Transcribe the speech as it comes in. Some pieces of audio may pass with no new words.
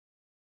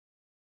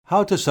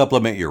How to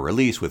supplement your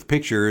release with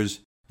pictures,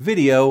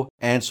 video,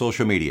 and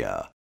social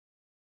media.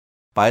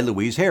 By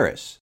Louise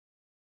Harris.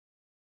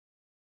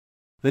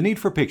 The need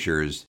for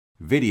pictures,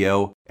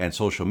 video, and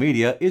social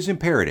media is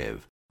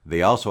imperative.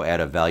 They also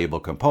add a valuable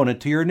component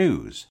to your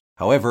news.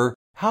 However,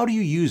 how do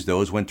you use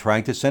those when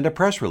trying to send a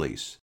press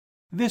release?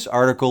 This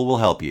article will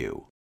help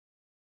you.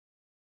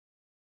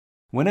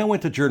 When I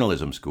went to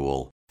journalism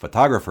school,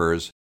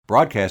 photographers,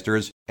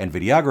 broadcasters, and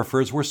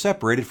videographers were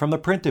separated from the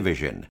print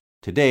division.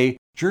 Today,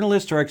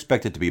 journalists are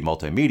expected to be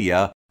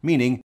multimedia,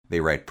 meaning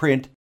they write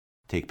print,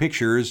 take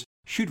pictures,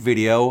 shoot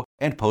video,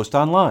 and post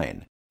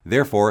online.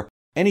 Therefore,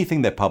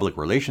 anything that public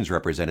relations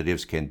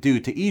representatives can do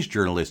to ease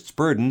journalists'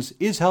 burdens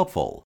is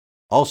helpful.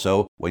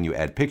 Also, when you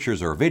add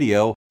pictures or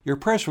video, your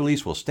press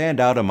release will stand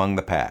out among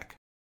the pack.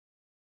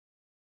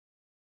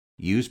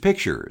 Use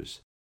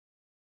pictures.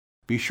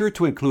 Be sure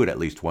to include at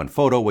least one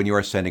photo when you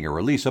are sending a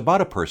release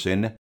about a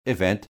person,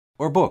 event,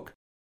 or book.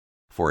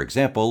 For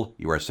example,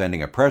 you are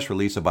sending a press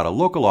release about a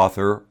local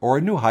author or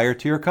a new hire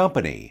to your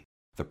company.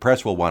 The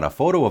press will want a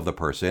photo of the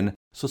person,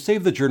 so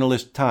save the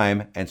journalist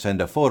time and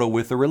send a photo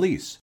with the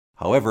release.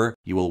 However,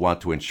 you will want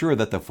to ensure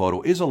that the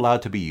photo is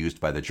allowed to be used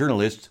by the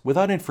journalist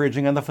without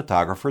infringing on the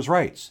photographer's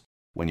rights.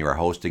 When you are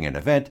hosting an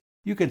event,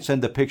 you can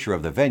send a picture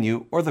of the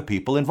venue or the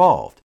people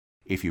involved.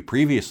 If you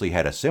previously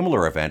had a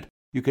similar event,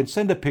 you can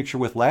send a picture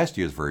with last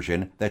year's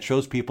version that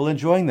shows people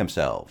enjoying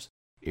themselves.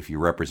 If you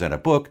represent a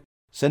book,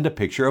 send a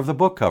picture of the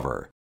book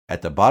cover.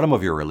 At the bottom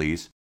of your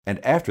release,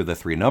 and after the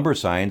 3 number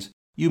signs,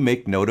 you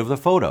make note of the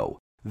photo.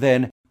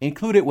 Then,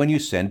 include it when you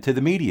send to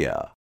the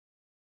media.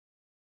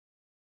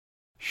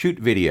 Shoot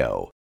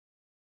video.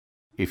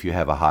 If you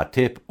have a hot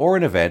tip or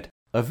an event,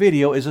 a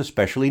video is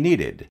especially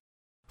needed.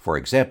 For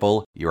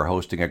example, you are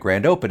hosting a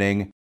grand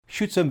opening,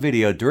 shoot some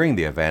video during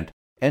the event,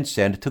 and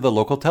send to the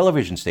local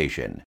television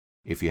station.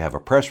 If you have a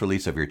press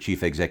release of your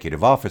chief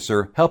executive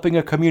officer helping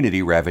a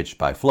community ravaged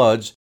by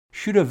floods,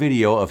 shoot a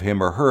video of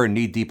him or her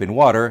knee-deep in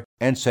water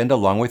and send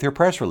along with your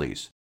press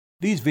release.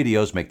 These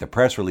videos make the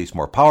press release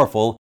more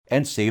powerful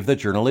and save the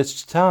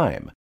journalist's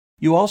time.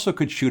 You also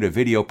could shoot a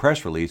video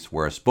press release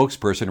where a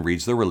spokesperson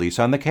reads the release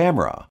on the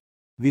camera.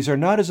 These are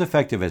not as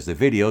effective as the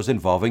videos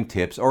involving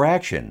tips or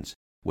actions.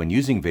 When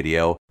using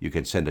video, you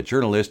can send a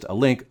journalist a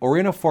link or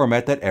in a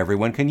format that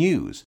everyone can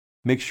use.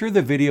 Make sure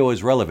the video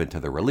is relevant to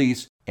the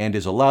release and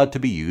is allowed to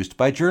be used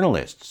by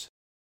journalists.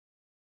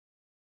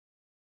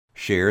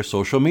 Share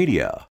social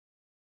media.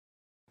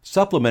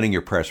 Supplementing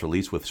your press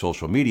release with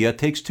social media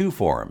takes 2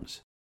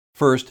 forms.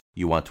 First,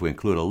 you want to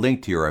include a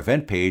link to your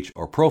event page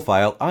or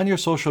profile on your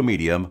social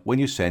medium when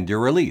you send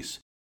your release.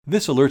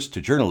 This alerts to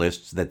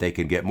journalists that they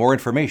can get more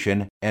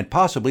information and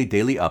possibly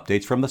daily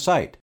updates from the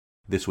site.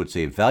 This would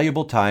save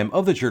valuable time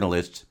of the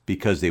journalists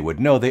because they would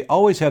know they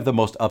always have the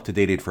most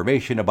up-to-date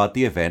information about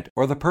the event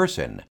or the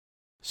person.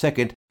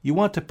 Second, you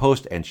want to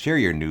post and share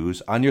your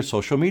news on your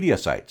social media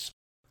sites.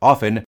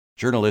 Often,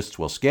 journalists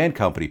will scan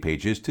company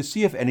pages to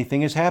see if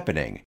anything is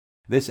happening.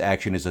 This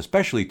action is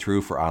especially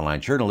true for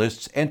online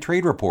journalists and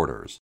trade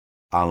reporters.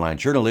 Online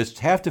journalists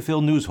have to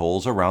fill news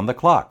holes around the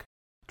clock.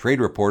 Trade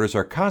reporters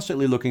are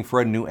constantly looking for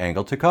a new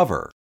angle to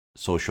cover.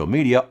 Social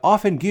media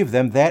often give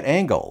them that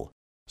angle.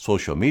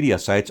 Social media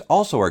sites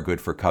also are good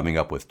for coming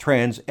up with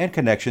trends and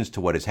connections to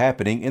what is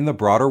happening in the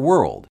broader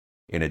world.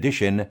 In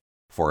addition,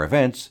 for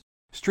events,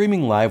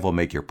 streaming live will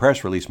make your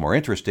press release more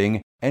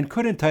interesting and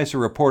could entice a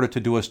reporter to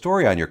do a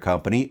story on your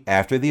company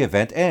after the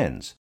event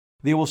ends.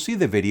 They will see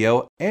the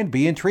video and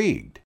be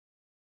intrigued.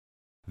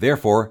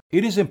 Therefore,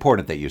 it is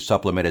important that you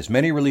supplement as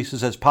many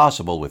releases as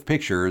possible with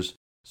pictures,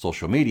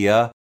 social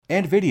media,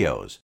 and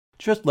videos.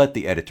 Just let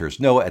the editors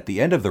know at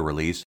the end of the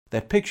release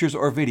that pictures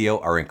or video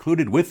are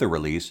included with the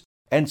release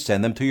and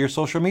send them to your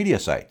social media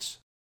sites.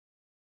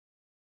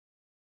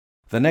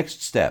 The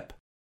next step.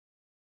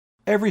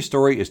 Every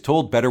story is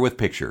told better with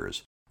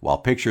pictures. While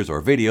pictures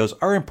or videos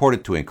are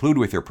important to include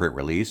with your print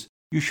release,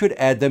 you should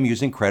add them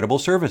using credible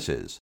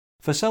services.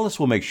 Facelis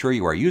will make sure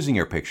you are using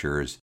your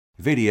pictures,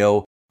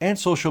 video, and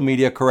social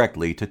media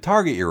correctly to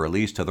target your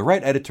release to the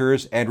right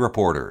editors and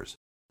reporters.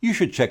 You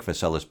should check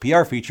Facelis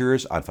PR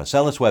features on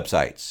Facelis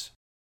websites.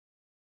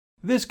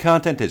 This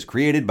content is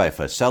created by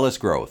Facelis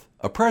Growth,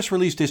 a press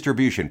release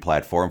distribution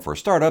platform for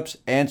startups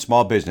and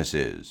small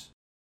businesses.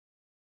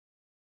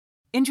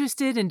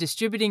 Interested in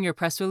distributing your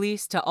press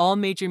release to all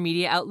major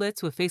media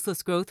outlets with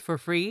Faceless Growth for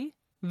free?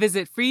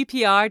 Visit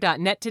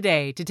freepr.net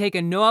today to take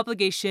a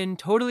no-obligation,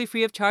 totally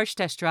free of charge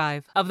test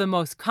drive of the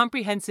most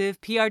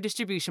comprehensive PR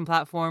distribution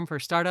platform for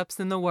startups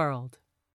in the world.